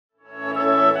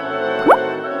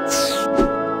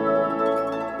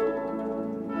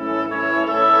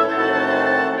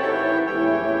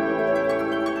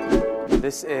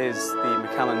This is the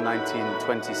Macallan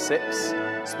 1926,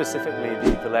 specifically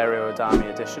the Valerio Adami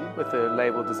edition, with the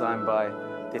label designed by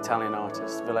the Italian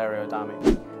artist Valerio Adami.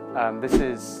 This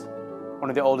is one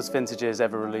of the oldest vintages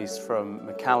ever released from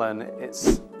Macallan.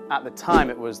 At the time,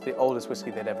 it was the oldest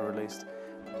whiskey they'd ever released.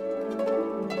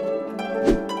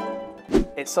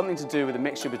 It's something to do with a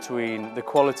mixture between the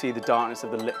quality, the darkness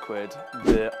of the liquid,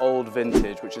 the old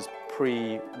vintage, which is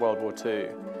pre-World War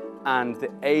II, and the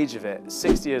age of it,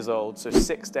 60 years old, so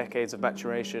 6 decades of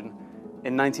maturation.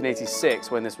 In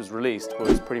 1986, when this was released,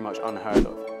 was pretty much unheard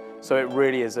of. So it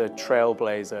really is a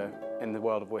trailblazer in the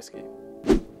world of whiskey.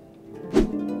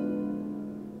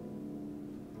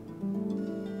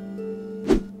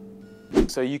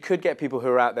 So you could get people who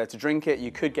are out there to drink it,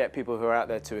 you could get people who are out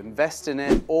there to invest in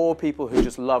it, or people who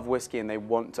just love whiskey and they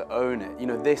want to own it. You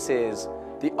know, this is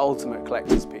the ultimate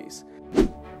collector's piece.